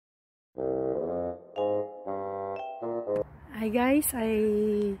Hi guys,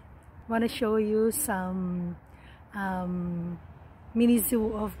 I want to show you some mini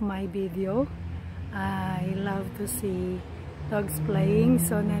zoo of my video. I love to see dogs playing.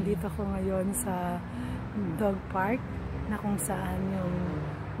 So nandito ko ngayon sa dog park na kung saan yung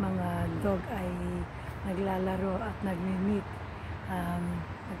mga dog ay naglalaro at nagmi-meet,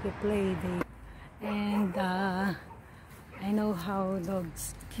 nagpe-play. And I know how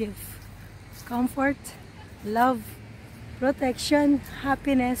dogs give comfort, love, protection,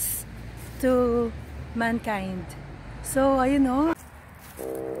 happiness to mankind. So, ayun o.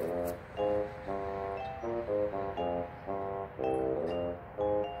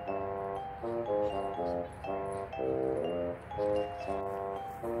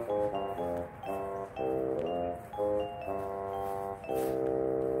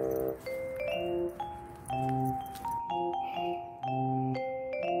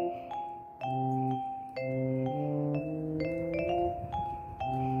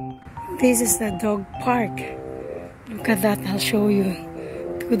 This is the dog park. Look at that, I'll show you.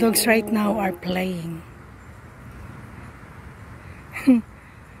 Two dogs right now are playing.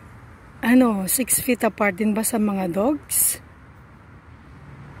 6 feet apart din ba sa mga dogs?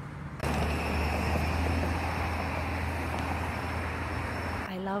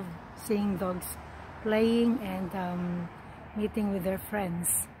 I love seeing dogs playing and meeting with their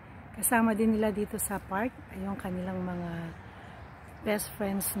friends. Kasama din nila dito sa park ay yung kanilang mga best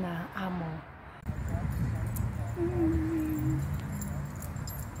friends na amo.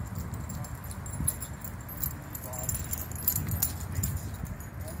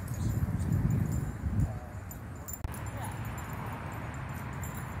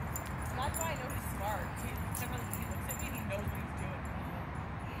 That's why I know he's smart. He looks at me and he knows what he's doing.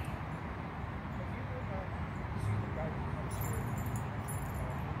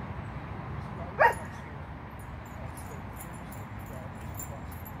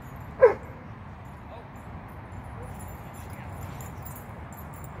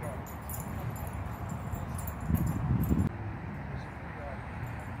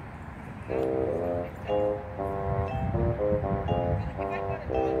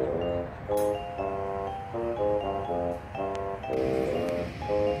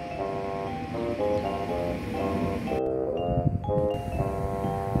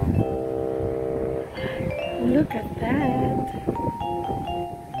 Look at that.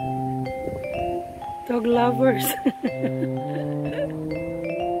 Dog lovers.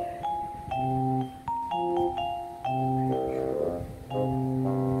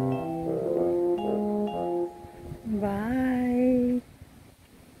 Bye.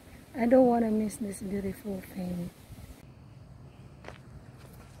 I don't want to miss this beautiful thing.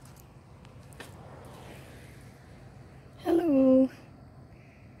 Hello.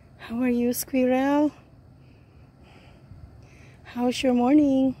 How are you, squirrel? How's your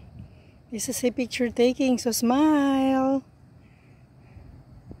morning? This is a picture taking, so smile.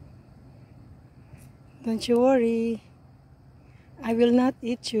 Don't you worry. I will not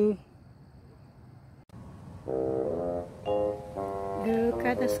eat you. Look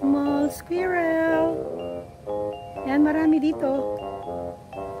at the small squirrel. Yan, marami dito.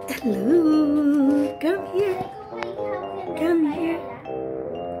 Hello. Come here. Come here.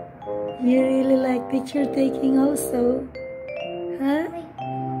 You really like picture taking also? Huh?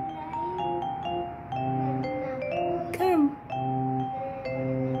 Come.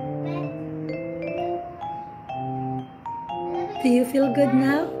 Do you feel good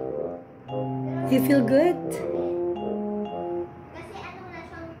now? Do you feel good?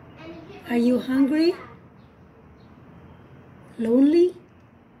 Are you hungry? Lonely?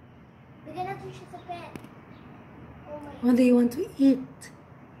 What do you want to eat?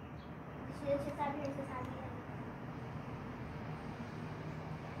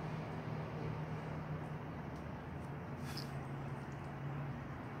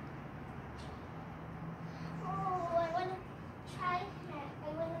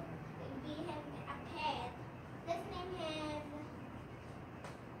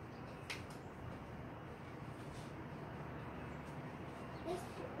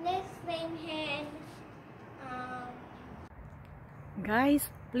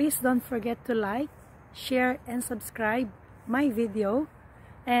 Guys, please don't forget to like, share, and subscribe my video.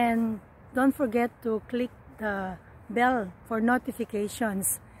 And don't forget to click the bell for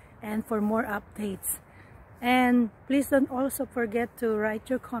notifications and for more updates. And please don't also forget to write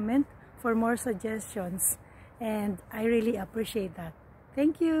your comment for more suggestions. And I really appreciate that.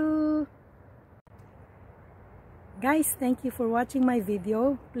 Thank you. Guys, thank you for watching my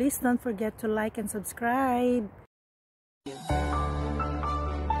video. Please don't forget to like and subscribe.